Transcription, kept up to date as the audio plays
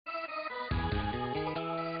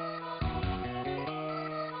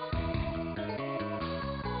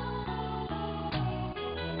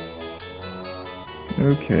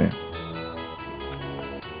Okay.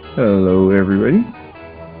 Hello everybody.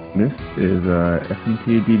 This is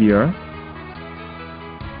SMT DDR.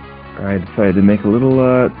 I decided to make a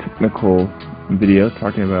little technical video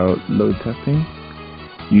talking about load testing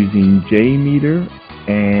using JMeter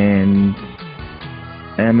and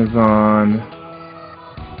Amazon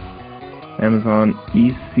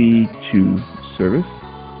EC2 service.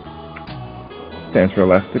 Stands for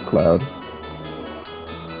Elastic Cloud.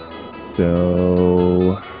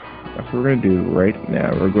 So that's what we're going to do right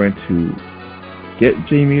now. We're going to get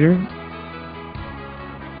JMeter,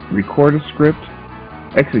 record a script,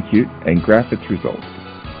 execute, and graph its results.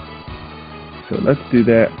 So let's do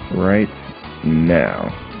that right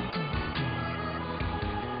now.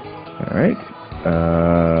 Alright,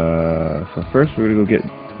 so first we're going to go get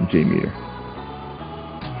JMeter.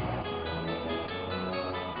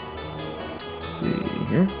 Let's see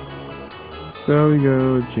here. So we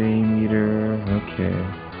go JMeter, okay,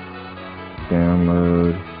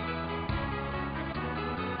 download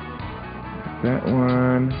that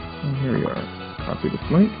one, and here we are. Copy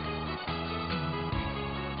this link,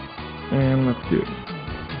 and let's do it.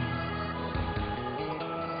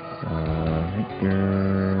 Right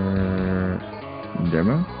there,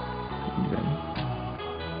 demo. Okay.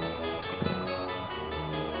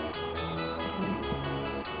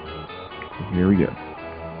 So here we go.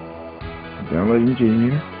 Downloading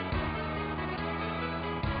JMeter.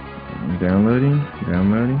 Downloading.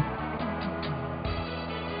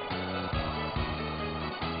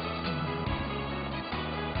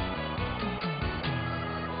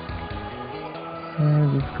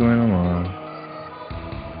 Just going along.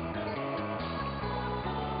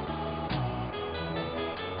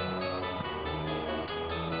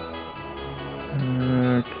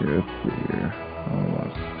 Okay, let's see here.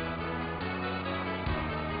 Almost.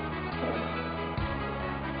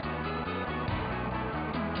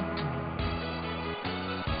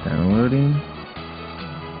 Downloading.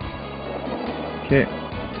 Okay.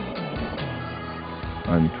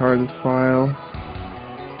 Untar this file.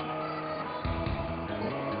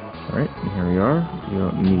 Alright, and here we are. We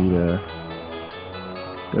don't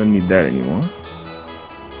need that anymore.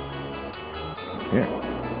 Okay.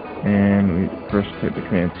 And we first type the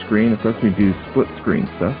command screen. It lets me do split screen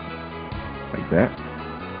stuff. Like that.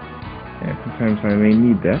 And sometimes I may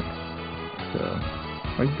need that. So I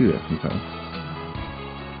like to do that sometimes.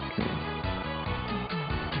 Okay.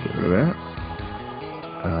 Get rid of that.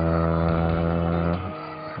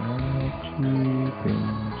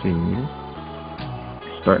 JMeter.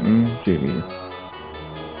 Starting JMeter.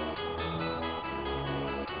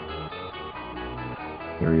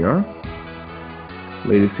 Here we are.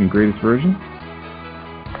 Latest and greatest version.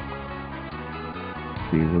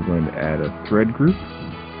 See, we're going to add a thread group.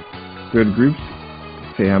 Thread groups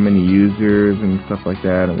say how many users and stuff like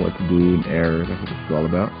that, and what to do and errors. That's what this is all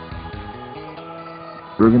about.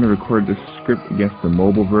 We're going to record this script against the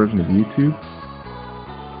mobile version of YouTube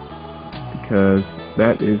because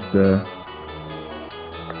that is the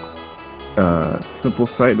simple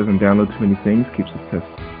site. Doesn't download too many things. Keeps the test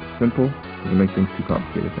simple. Doesn't make things too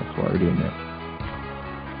complicated. That's why we're doing that.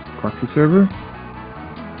 Proxy server.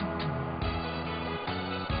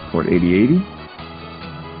 Port 8080.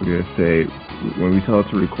 We're going to say, when we tell it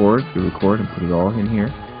to record, it's going to record and put it all in here.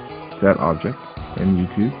 That object and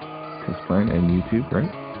YouTube. Test plan and YouTube,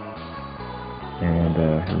 right? And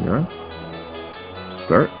here we are.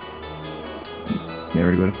 Start. Now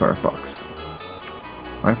we're going to go to Firefox.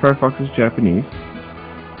 My Firefox is Japanese,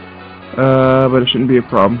 but it shouldn't be a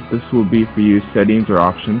problem. This will be for you settings or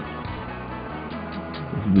options.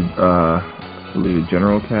 This is I believe the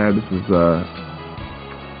general tab. This is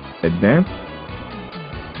advanced,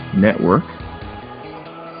 network,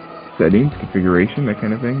 settings, configuration, that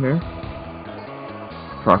kind of thing there.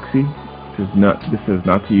 Proxy. This says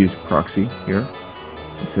not to use proxy here.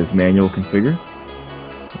 It says manual configure.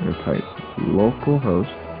 I'm going to type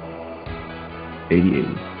localhost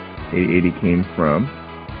 8080. 8080 came from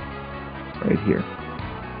right here.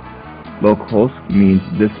 Localhost means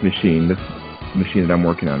this machine that I'm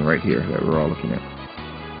working on right here that we're all looking at.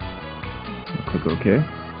 I'll click OK.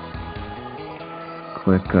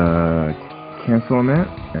 Click cancel on that,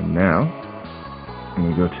 and now I'm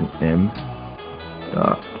going to go to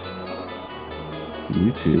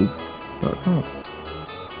m.youtube.com.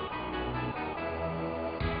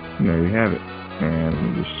 And there you have it. And let me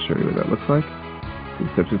just show you what that looks like. See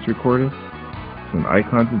the steps it's recorded. Some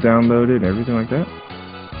icons are downloaded and everything like that.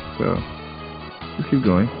 So just keep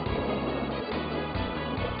going.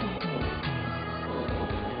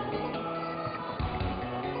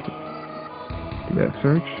 Do that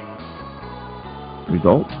search.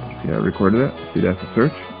 Result. See how I recorded that? See, that's a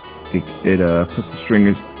search. It puts the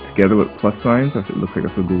stringers together with plus signs. It looks like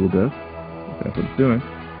that's what Google does. That's what it's doing.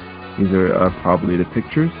 These are probably the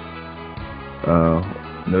pictures.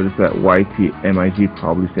 Notice that YTMIG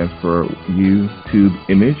probably stands for YouTube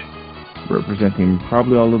image, representing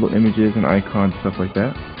probably all little images and icons, stuff like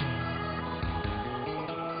that.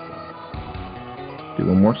 Do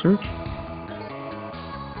one more search.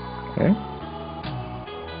 Okay.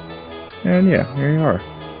 And yeah, here you are.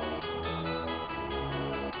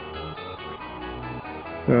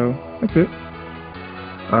 So that's it.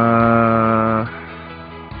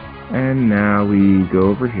 And now we go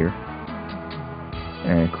over here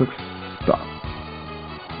and click stop.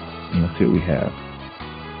 And let's see what we have.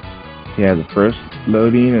 We have the first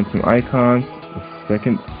loading and some icons, the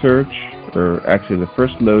second search, or actually the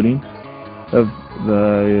first loading of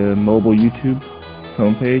the mobile YouTube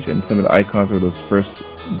homepage, and some of the icons are those first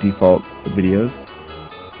default videos.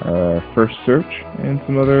 First search and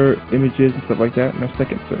some other images and stuff like that, and our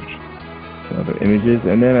second search, some other images,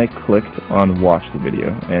 and then I clicked on watch the video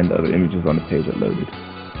and other images on the page that loaded.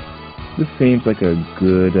 This seems like a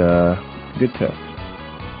good good test.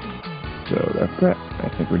 So that's that. I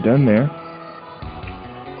think we're done there.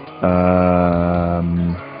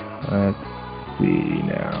 Let's see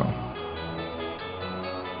now.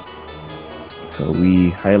 So we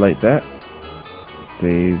highlight that,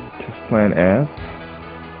 save test plan as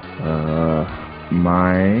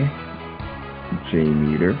my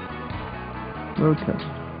JMeter load test.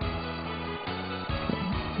 Okay.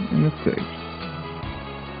 And it's saved.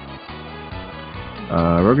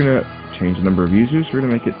 We're going to change the number of users. We're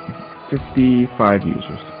going to make it 55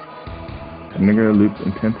 users. And they're going to loop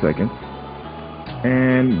in 10 seconds.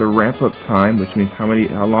 And the ramp up time, which means how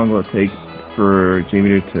long will it take for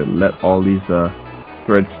JMeter to let all these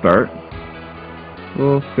threads start.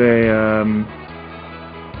 We'll say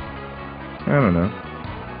I don't know,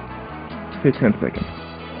 say 10 seconds,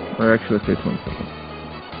 or actually let's say 20 seconds.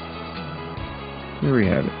 Here we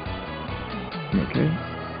have it. Okay,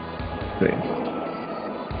 save,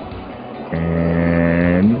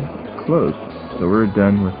 and close. So we're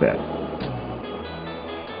done with that.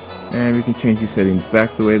 And we can change these settings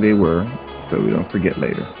back the way they were, so we don't forget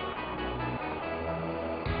later.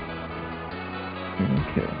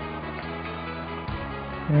 Okay,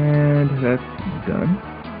 and that's done.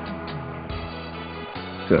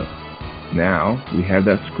 So now we have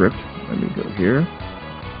that script. Let me go here.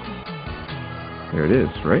 There it is,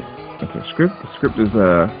 right? That's our script. The script is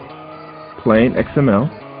plain XML,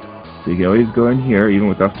 so you can always go in here, even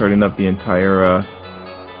without starting up the entire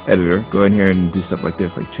editor. Go in here and do stuff like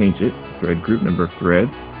this, like change it, thread group, number of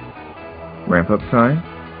threads, ramp up time,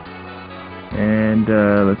 and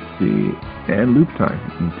let's see, and loop time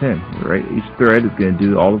in 10. Right? Each thread is going to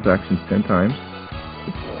do all its actions 10 times.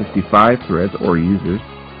 It's 55 threads or users.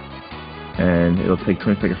 And it'll take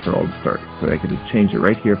 20 seconds for it all to start. So I could just change it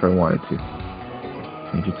right here if I wanted to.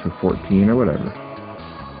 Change it to 14 or whatever.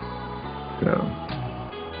 So,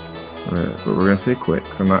 but we're going to say quit,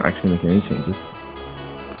 because I'm not actually making any changes.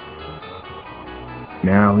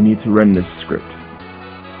 Now we need to run this script.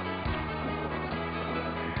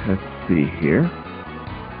 Let's see here.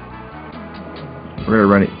 We're going to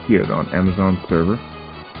run it here though, on Amazon server.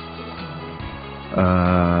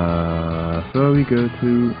 So we go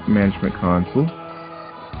to Management Console,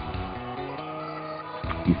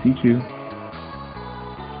 EC2,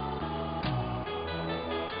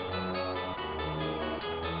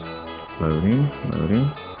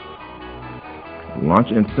 loading,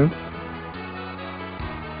 launch instance,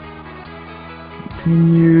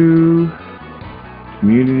 continue,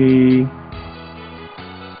 community,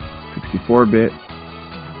 64-bit,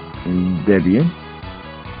 and Debian.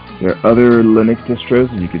 There are other Linux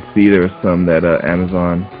distros. As you can see, there are some that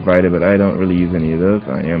Amazon provided, but I don't really use any of those.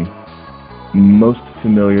 I am most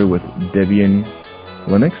familiar with Debian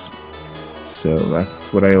Linux, so that's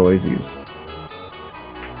what I always use.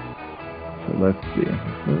 So let's see.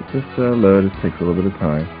 Let's just load. This takes a little bit of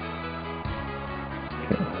time.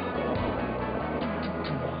 Okay.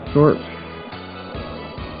 Sort.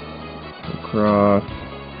 Across.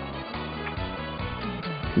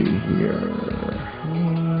 Let's see here.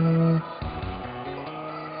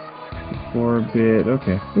 64-bit.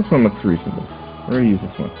 Okay, this one looks reasonable. We're going to use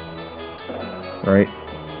this one. Right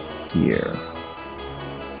here.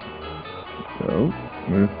 So, I'm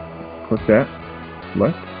going to click that.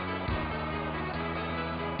 Select.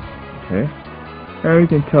 Okay. Now you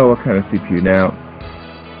can tell what kind of CPU. Now,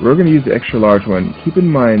 we're going to use the extra large one. Keep in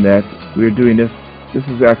mind that we're doing this. This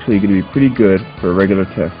is actually going to be pretty good for a regular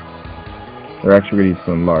test. We're actually going to use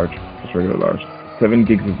some large, just regular large. 7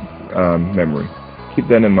 gigs of memory. keep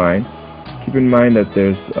that in mind. Keep in mind that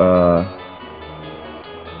there's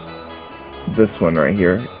this one right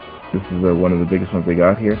here. This is one of the biggest ones they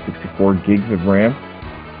got here, 64 gigs of RAM,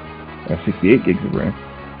 68 gigs of RAM.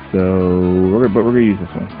 So, we're going to use this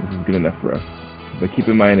one. This is good enough for us. But keep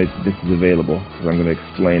in mind that this is available, because I'm going to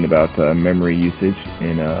explain about memory usage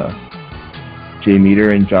in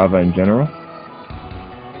JMeter and Java in general.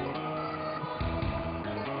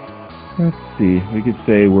 Let's see, we could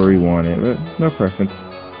say where we want it, but no preference.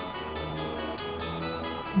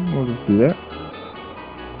 We'll just do that.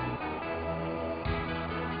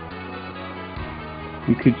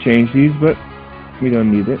 You could change these, but we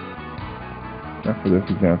don't need it. Not for this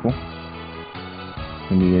example.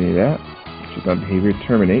 Don't need any of that. Shutdown behavior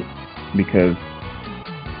terminate, because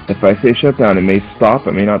if I say shutdown, it may stop,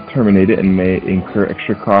 it may not terminate it, and may incur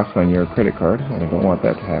extra costs on your credit card, and I don't want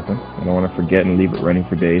that to happen. I don't want to forget and leave it running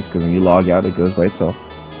for days, because when you log out, it goes by itself.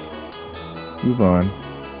 Move on.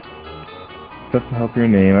 Stuff to help your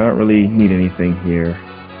name. I don't really need anything here,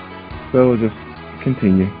 so we'll just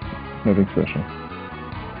continue. Nothing special.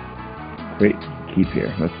 Great. Keep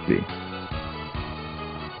here. Let's see.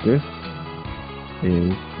 This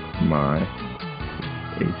is my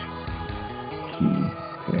H key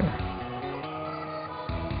pair.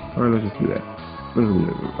 Or let's just do that. Let's leave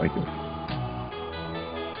it like this.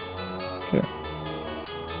 Okay.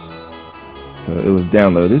 So it was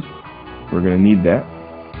downloaded. We're going to need that.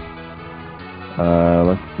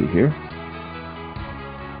 Let's see here.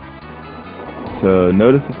 So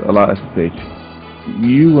notice allow SSH.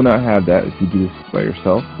 You will not have that if you do this by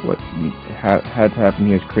yourself. What had to happen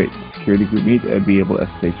here is create a security group. You need to be able to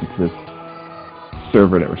SSH into this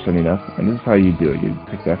server that we're setting up, and this is how you do it. You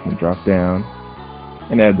pick that from the drop down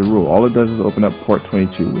and add the rule. All it does is open up port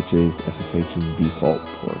 22, which is SSH's default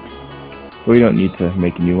port. So we don't need to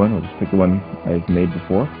make a new one. We'll just pick the one I've made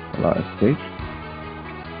before. Allow SSH.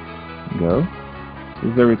 Go.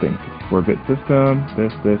 This is everything. 64-bit system.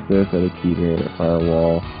 This, add a key here, a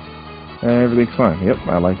firewall. And everything's fine. Yep,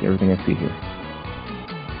 I like everything I see here.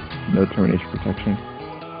 No termination protection.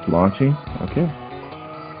 Launching. Okay.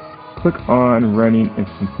 Click on running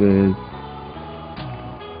instances.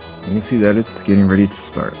 And you see that it's getting ready to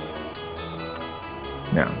start.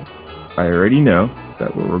 Now, I already know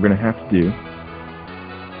that what we're going to have to do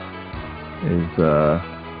is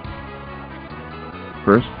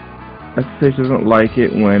first, SSH doesn't like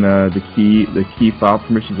it when the key file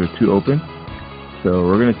permissions are too open. So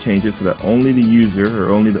we're going to change it so that only the user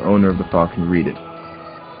or only the owner of the file can read it.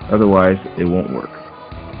 Otherwise, it won't work.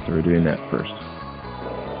 So we're doing that first.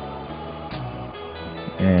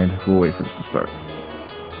 And we'll wait for this to start.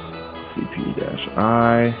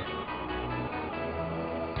 cp-i.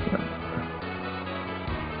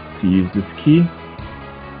 To use this key,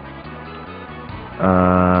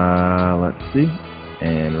 let's see.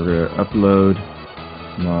 And we're going to upload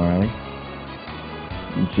my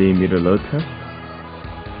JMeter Loadtest.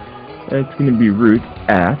 And it's going to be root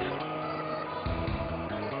at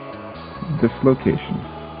this location.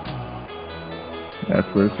 That's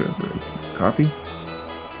where the server is. Copy,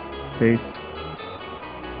 paste,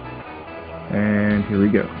 and here we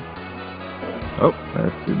go. Oh,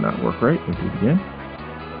 that did not work right. Let's do it again.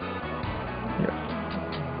 Yes.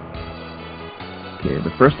 Okay,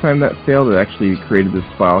 the first time that failed, it actually created this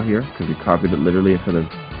file here because we copied it literally instead of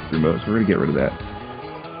remote. So we're going to get rid of that.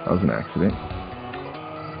 That was an accident.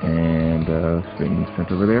 And it's being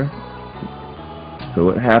sent over there. So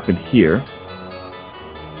what happened here is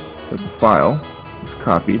that the file was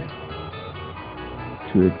copied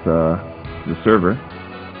to its the server,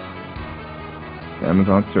 the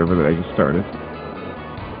Amazon server that I just started.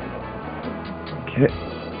 Okay.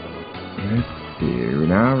 Let's see.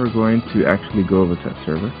 Now we're going to actually go over to that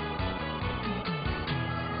server.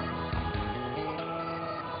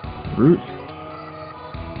 Root.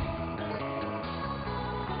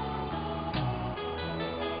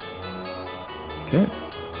 Okay,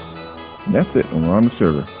 and that's it, and we're on the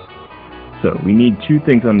server. So we need two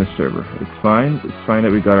things on this server. It's fine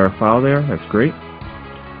that we got our file there, that's great.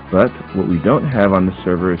 But what we don't have on the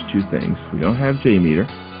server is two things. We don't have JMeter,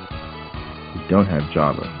 we don't have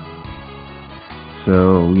Java.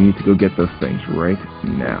 So we need to go get those things right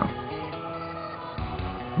now.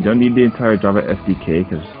 You don't need the entire Java SDK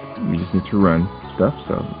because we just need to run stuff,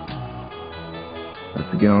 so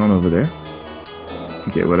let's get on over there.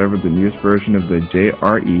 Get whatever the newest version of the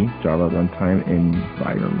JRE, Java Runtime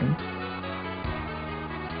Environment.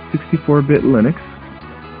 64-bit Linux.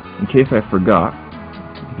 In case I forgot,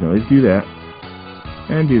 you can always do that.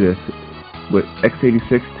 And do this. With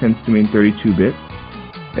x86 tends to mean 32-bit.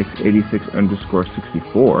 x86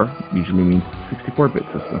 _64 usually means 64-bit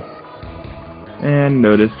system. And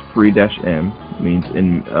notice free-m means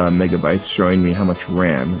in megabytes, showing me how much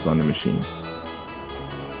RAM is on the machine.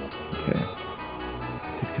 Okay.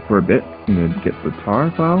 64-bit. I'm going to get the tar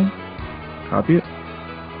file, copy it,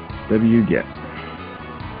 wget.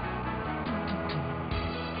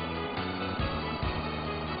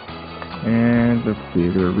 And let's see,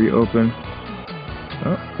 we're going to reopen.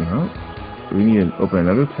 Oh, no. We need to open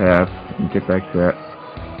another tab and get back to that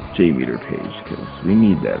JMeter page, because we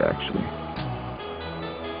need that actually.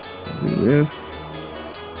 Do this,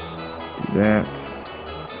 do that,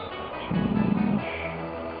 change.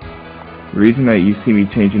 The reason that you see me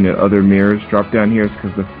changing the other mirrors drop down here is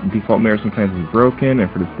because the default mirror sometimes is broken, and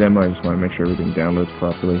for this demo I just want to make sure everything downloads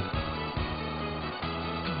properly.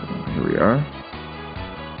 So here we are.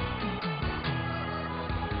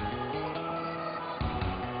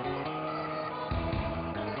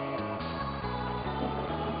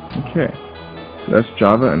 Okay, so that's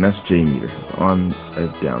Java and that's JMeter on as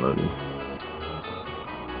downloaded.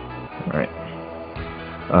 Alright.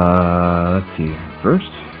 Let's see.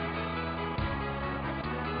 First,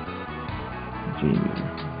 JMeter.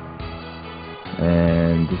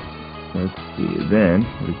 And let's see. Then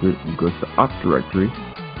we go to the op directory.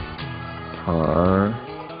 tar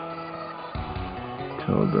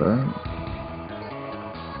tilde.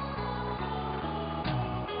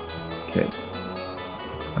 Okay.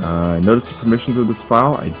 Notice the permissions of this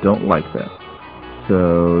file. I don't like that.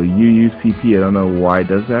 So UUCP, I don't know why it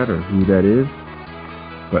does that or who that is,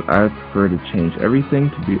 but I prefer to change everything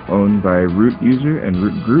to be owned by root user and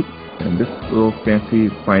root group, and this little fancy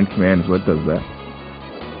find command is what does that.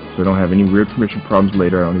 So I don't have any weird permission problems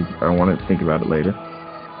later. I don't want to think about it later.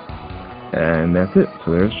 And that's it.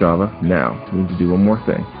 So there's Java. Now we need to do one more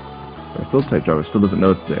thing. I still type Java. It still doesn't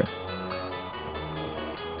know it's there.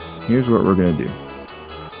 Here's what we're going to do.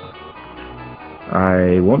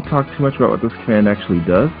 I won't talk too much about what this command actually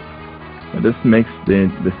does. But this makes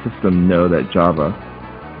the system know that Java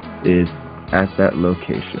is at that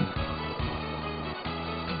location.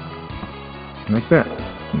 Like that.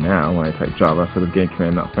 Now when I type Java, instead of getting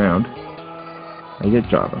command not found, I get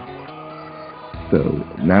Java. So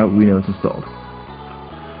now we know it's installed.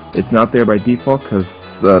 It's not there by default because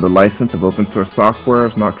the license of open source software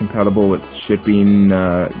is not compatible with shipping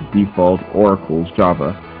default Oracle's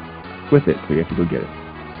Java with it, so you have to go get it.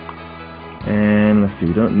 And let's see,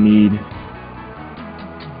 we don't need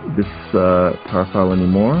this tar file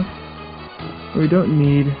anymore. We don't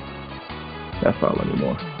need that file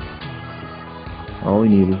anymore. All we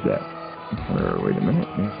need is that. Wait a minute.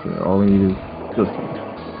 Yes, all we need is those things.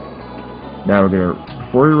 Now we're gonna,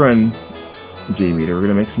 before we run JMeter, we're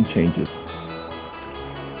gonna make some changes.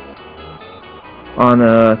 On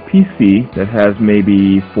a PC that has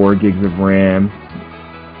maybe 4 gigs of RAM,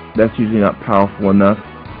 that's usually not powerful enough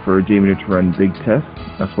for JMeter to run big tests.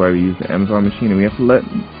 That's why we use the Amazon machine, and we have to let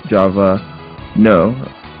Java know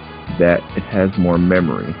that it has more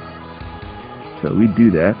memory. So we do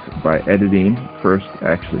that by editing first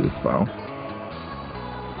actually this file.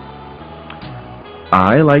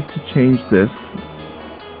 I like to change this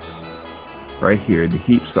right here, the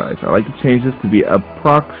heap size. I like to change this to be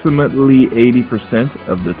approximately 80%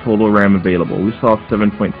 of the total RAM available. We saw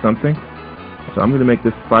 7 point something, so I'm going to make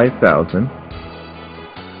this 5,000.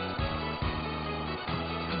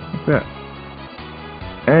 Like that.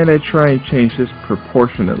 And I try and change this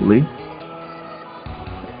proportionately.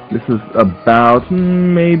 This is about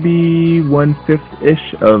maybe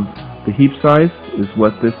 1/5-ish of the heap size is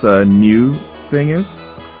what this new thing is.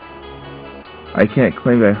 I can't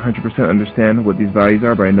claim that I 100% understand what these values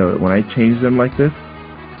are, but I know that when I change them like this,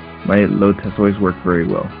 my load tests always work very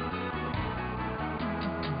well.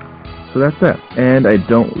 So that's that. And I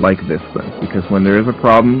don't like this thing, because when there is a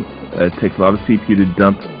problem, it takes a lot of CPU to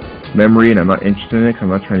dump memory, and I'm not interested in it because I'm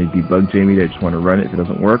not trying to debug JMeter. I just want to run it. If it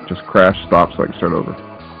doesn't work, just crash, stop, so I can start over.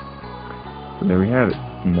 So there we have it.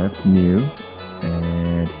 And that's new.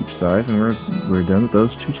 And heap size, and we're done with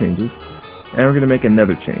those 2 changes. And we're going to make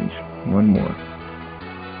another change. One more.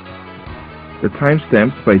 The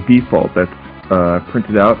timestamps by default that's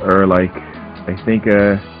printed out are like, I think,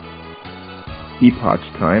 epoch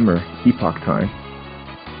time or epoch time.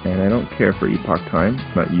 And I don't care for epoch time.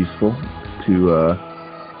 It's not useful to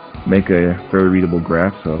make a very readable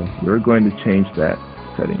graph, so we're going to change that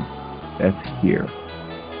setting. That's here.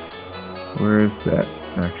 Where is that?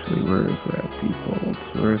 Actually, where is that default?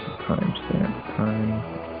 Where is the timestamp? Time.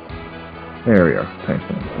 There we are.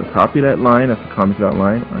 Timestamp. So copy that line. That's a commented out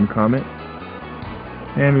line. Uncomment.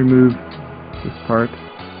 And remove this part.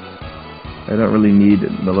 I don't really need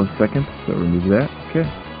milliseconds, so remove that. Okay.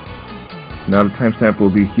 Now the timestamp will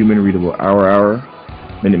be human readable. Hour,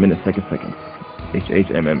 minute, second.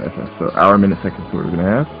 HHMMSS. So hour, minute, seconds is what we're going to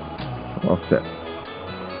have. All set.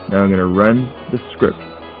 Now I'm going to run the script.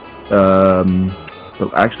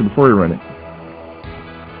 But actually, before we run it,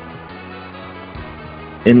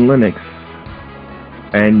 in Linux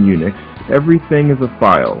and Unix, everything is a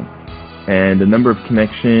file, and the number of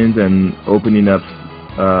connections and opening up,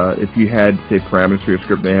 if you had, say, parameters for your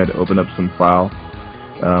script, they had to open up some file.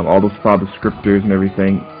 All those file descriptors and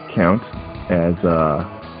everything count as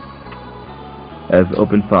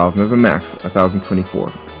open files. And there's a max,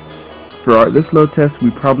 1024. For this load test,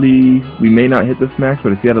 we may not hit this max,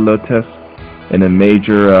 but if you had a load test in a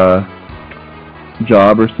major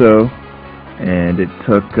job or so, and it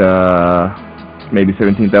took maybe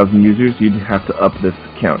 17,000 users, you'd have to up this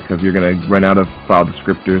count because you're going to run out of file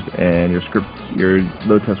descriptors and your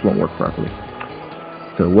load test won't work properly.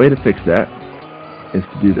 So a way to fix that is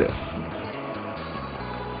to do this.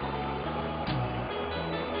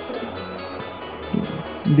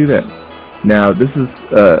 Do that. Now this is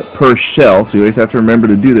per shell, so you always have to remember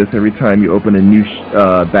to do this every time you open a new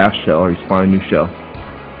bash shell or you spawn a new shell.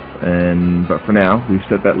 But for now, we've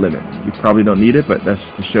set that limit. You probably don't need it, but that's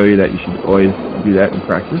to show you that you should always do that in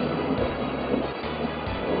practice.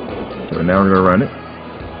 So now we're going to run it.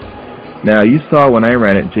 Now you saw when I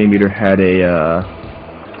ran it, JMeter had a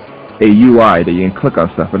UI that you can click on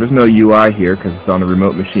stuff, but there's no UI here because it's on a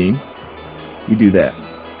remote machine. You do that.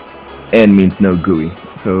 N means no GUI,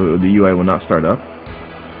 so the UI will not start up.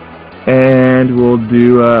 And we'll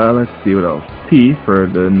do, let's see what else, T for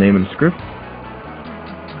the name of the script.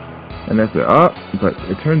 And that's it. Oh, but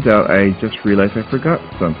it turns out I just realized I forgot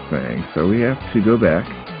something. So we have to go back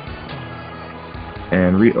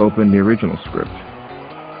and reopen the original script.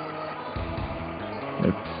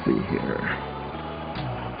 Let's see here.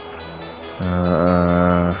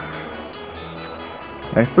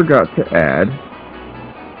 I forgot to add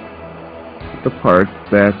the parts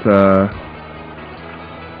that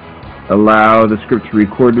allow the script to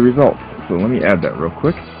record the results. So let me add that real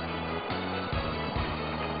quick.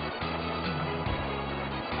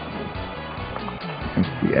 Let's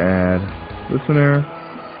see, add listener,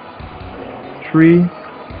 tree,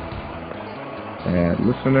 add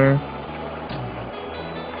listener,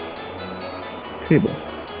 table.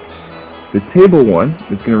 The table one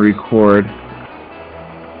is going to record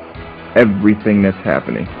everything that's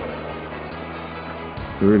happening.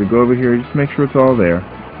 So we're going to go over here, just make sure it's all there.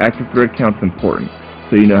 Active thread count's important,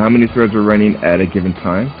 so you know how many threads are running at a given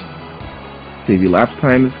time. Save elapsed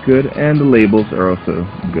time is good, and the labels are also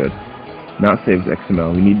good. Not save as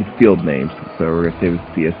XML. We need the field names, so we're going to save as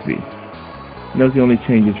CSV. And those are the only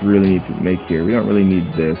changes we really need to make here. We don't really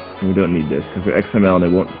need this, and we don't need this, because they're XML and they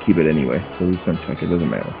won't keep it anyway. So we just uncheck it, doesn't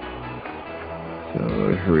matter. So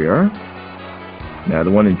here we are. Now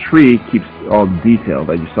the one in tree keeps all the detail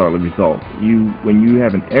that you saw in the result. When you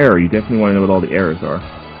have an error, you definitely want to know what all the errors are.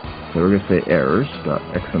 So we're going to say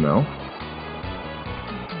errors.xml.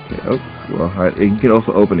 Okay, oh, well, you can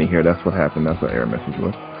also open it here. That's what happened. That's what error message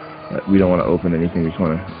was. We don't want to open anything. We just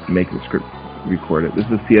want to make the script record it. This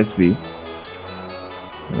is a CSV.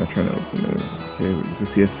 I'm not trying to open it. Okay, this is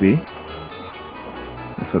a CSV.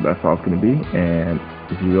 So that's all it's going to be. And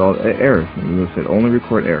this is all errors. And we will say only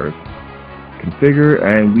record errors. Configure,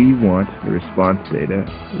 and we want the response data,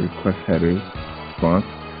 the request headers, response.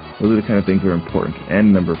 Those are the kind of things that are important,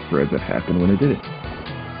 and number of threads that happened when it did it.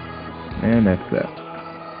 And that's that.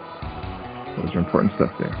 Those are important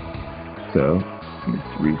stuff there. So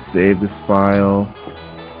let's resave this file.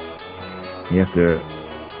 You have to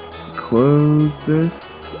close this,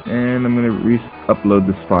 and I'm going to re-upload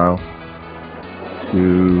this file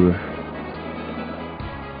to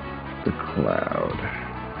the cloud.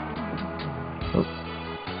 Oh,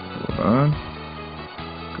 hold on.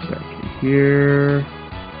 Go back here.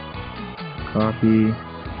 Copy.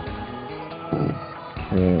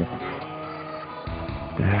 Okay.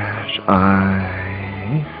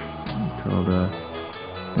 -I until the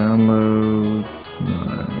downloads.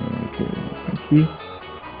 Okay. Key.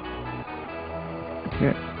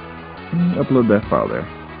 Okay. And upload that file there.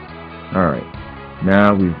 Alright.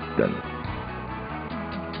 Now we've done it.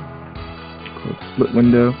 Close the split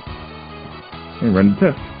window. And run the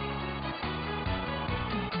test.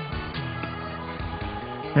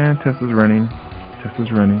 And test is running. Test is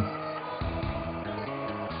running.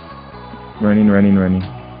 Running.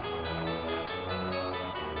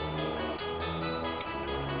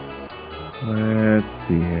 Let's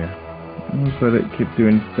see here. Just let it keep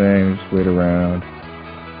doing its thing. Just wait around.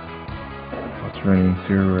 What's running?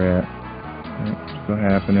 See where we're at. Still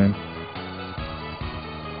happening.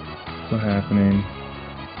 Still happening.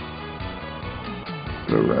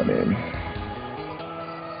 Still running.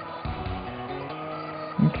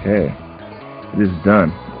 Okay, it is done.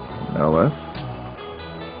 ls.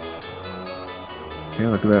 Okay,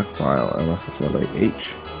 look at that file, lsslh.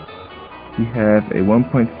 We have a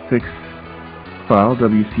 1.6 file,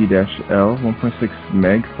 wc-l, 1.6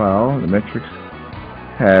 meg file. The metrics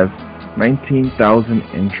has 19,000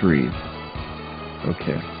 entries.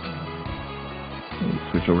 Okay. Let me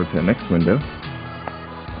switch over to the next window.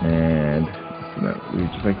 And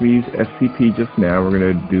just like we used SCP just now, we're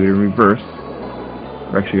going to do it in reverse.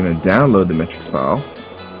 We're actually going to download the metrics file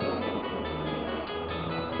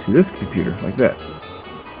to this computer, like that.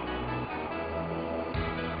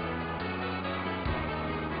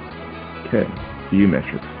 Okay, view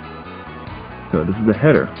metrics. So this is the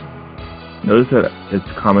header. Notice that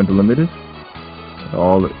it's comma delimited.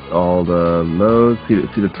 All the loads. See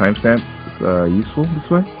the timestamp. It's useful this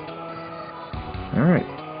way. All right.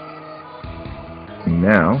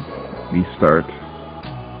 Now we start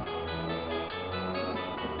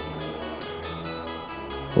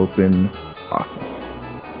open office.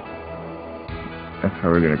 That's how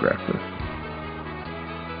we're going to graph this.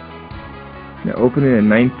 Now opening a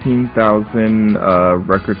 19,000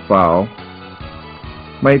 record file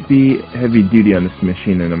might be heavy duty on this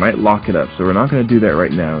machine and it might lock it up, so we're not going to do that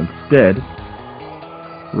right now. Instead,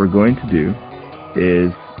 what we're going to do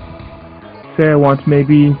is say I want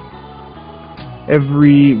maybe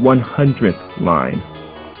every 100th line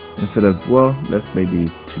instead of, well, that's maybe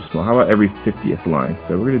too small. How about every 50th line?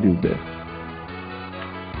 So we're going to do this.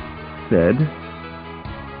 Sed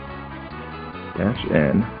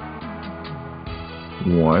 -n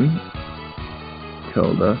 1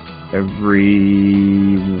 tilde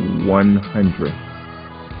every 100th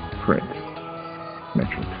print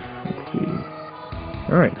metrics. Let's see.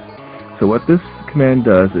 Alright, so what this command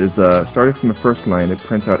does is starting from the first line, it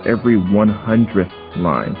prints out every 100th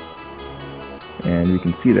line, and we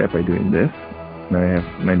can see that by doing this. Now I have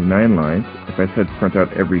 99 lines. If I said print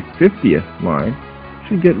out every 50th line, it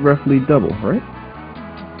should get roughly double, right?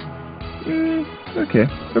 Okay,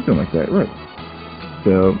 something like that, right?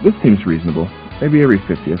 So this seems reasonable. Maybe every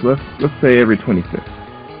 50th. Let's say every 25th.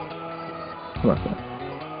 How about that?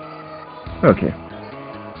 Okay.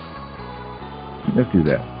 Let's do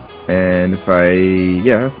that. And if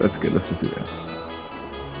yeah, that's good. Let's just do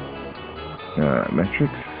that.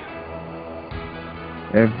 Metrics.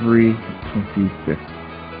 Every 25th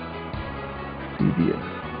CDS.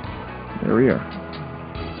 There we are.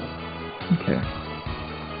 Okay.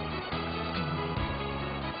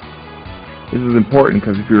 This is important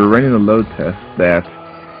because if you were running a load test that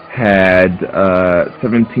had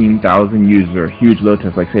 17,000 users, or a huge load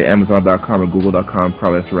test, like say Amazon.com or Google.com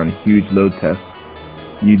probably has to run a huge load test,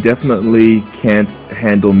 you definitely can't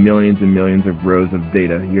handle millions and millions of rows of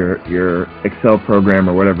data. Your Excel program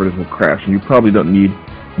or whatever it is will crash, and you probably don't need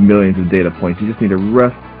millions of data points. You just need a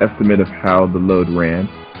rough estimate of how the load ran.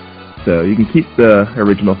 So you can keep the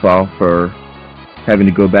original file for having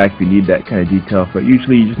to go back if you need that kind of detail, but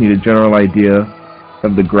usually you just need a general idea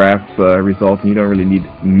of the graph result, and you don't really need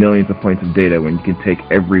millions of points of data when you can take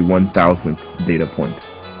every 1,000th data point.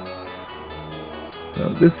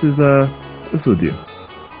 So this will do.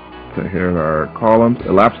 So here are our columns.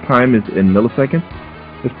 Elapsed time is in milliseconds.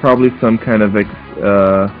 There's probably some kind of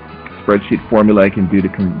spreadsheet formula I can do to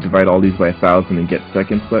divide all these by 1,000 and get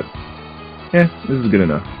seconds, but yeah, this is good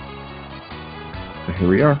enough. So here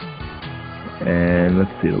we are. And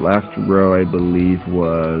let's see, the last row I believe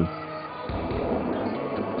was,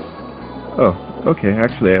 oh, okay,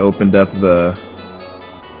 actually I opened up the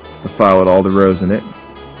file with all the rows in it.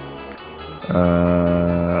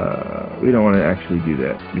 We don't want to actually do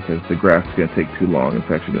that because the graph's going to take too long.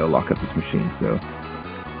 It's actually going to lock up this machine. So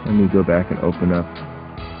let me go back and open up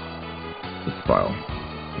this file.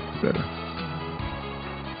 This is better.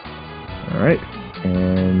 Alright.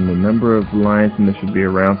 And the number of lines in this should be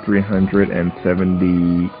around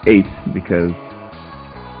 378 because,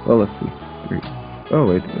 well, let's see. Oh,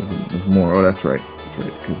 wait, there's more. Oh, that's right. That's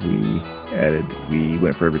right, because we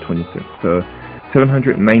went for every 26. So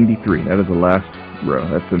 793. That is the last row.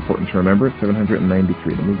 That's important to remember.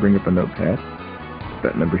 793. Let me bring up a notepad.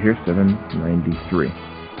 That number here, 793.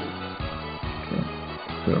 Okay.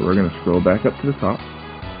 So we're going to scroll back up to the top.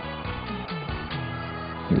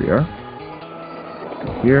 Here we are.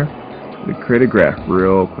 Here, we create a graph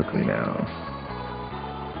real quickly now.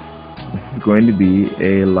 This is going to be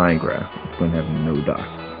a line graph. It's going to have no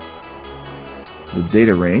dots. The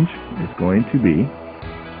data range is going to be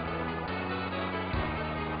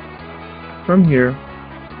from here.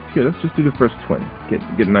 Here, let's just do the first 20.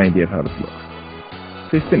 Get an idea of how this looks.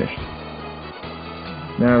 Say finished.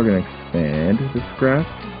 Now we're going to expand this graph.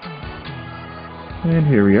 And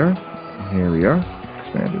here we are. Here we are.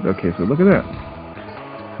 expanded. Okay, so look at that.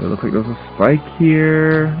 So it looks like there's a spike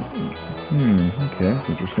here. Okay, that's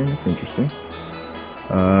interesting. That's interesting.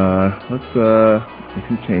 Let's make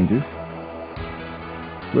some changes.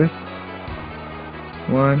 Width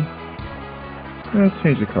 1. Let's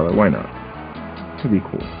change the color. Why not? Could be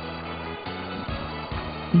cool.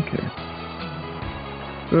 Okay.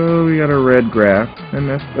 So we got a red graph, and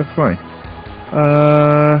that's fine.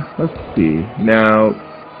 Let's see. Now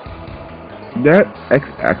that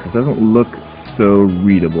x-axis doesn't look so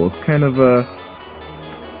readable. It's kind of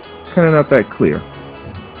not that clear.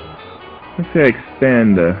 Let's say I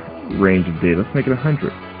expand the range of data. Let's make it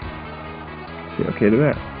 100. Say okay to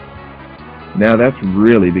that. Now that's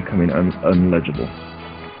really becoming unlegible.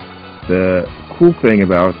 The cool thing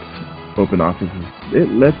about OpenOffice is it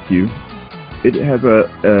lets you. It has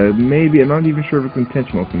maybe, I'm not even sure if it's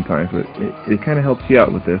intentional sometimes, but it kind of helps you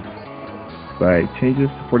out with this by changes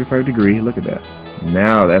to 45 degree. Look at that.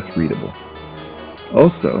 Now that's readable.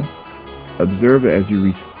 Also, observe it as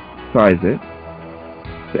you resize it.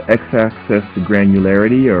 The x-axis to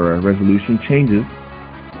granularity or resolution changes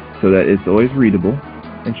so that it's always readable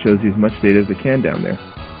and shows you as much data as it can down there.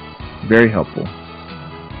 Very helpful.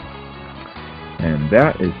 And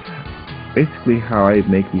that is basically how I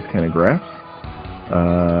make these kind of graphs.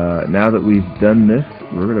 Now that we've done this,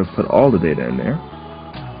 we're going to put all the data in there.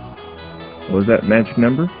 What was that magic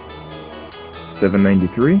number?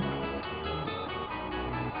 793.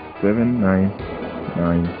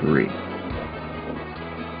 7993.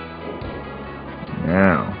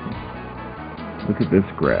 Now, look at this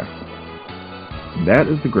graph. That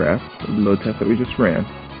is the graph of the load test that we just ran.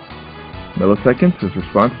 Milliseconds is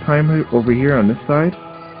response time over here on this side.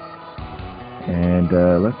 And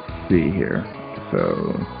let's see here. So,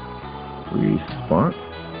 response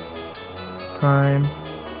time,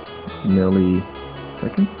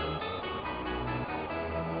 milliseconds.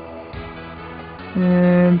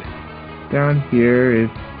 And down here is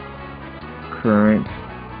current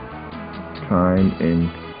time in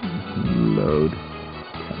load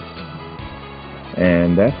test.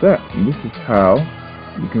 And that's that. And this is how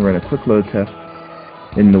you can run a quick load test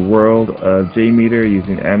in the world of JMeter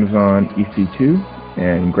using Amazon EC2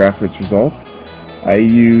 and graph its results. I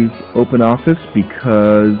use OpenOffice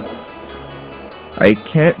because I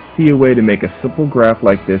can't see a way to make a simple graph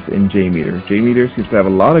like this in JMeter. JMeter seems to have a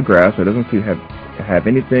lot of graphs. It doesn't seem to have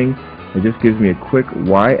anything. It just gives me a quick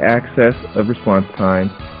y-axis of response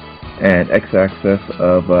time and x-axis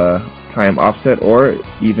of time offset, or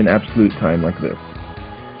even absolute time like this.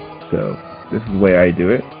 So this is the way I do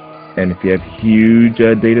it. And if you have huge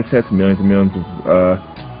data sets, millions and millions of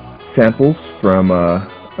samples from a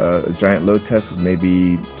giant load test with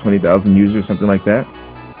maybe 20,000 users, something like that,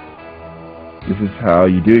 this is how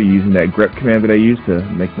you do it, using that grep command that I use to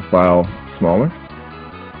make the file smaller.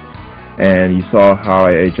 And you saw how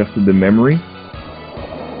I adjusted the memory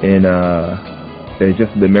in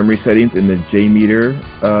the memory settings in the JMeter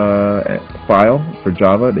file for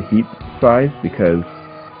Java, the heap size, because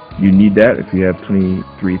you need that if you have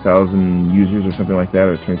 23,000 users or something like that,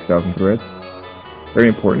 or 20,000 threads. Very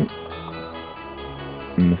important.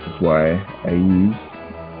 And this is why I use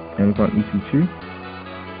Amazon EC2.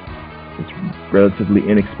 It's relatively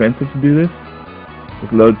inexpensive to do this.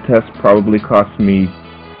 This load test probably cost me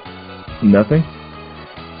nothing,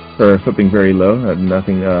 or something very low,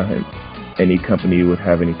 nothing any company would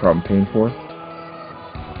have any problem paying for.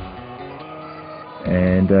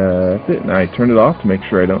 And that's it. And I turned it off to make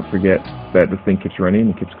sure I don't forget that this thing keeps running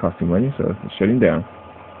and keeps costing money, so it's shutting down.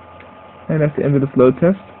 And that's the end of this load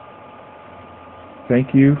test.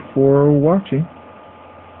 Thank you for watching.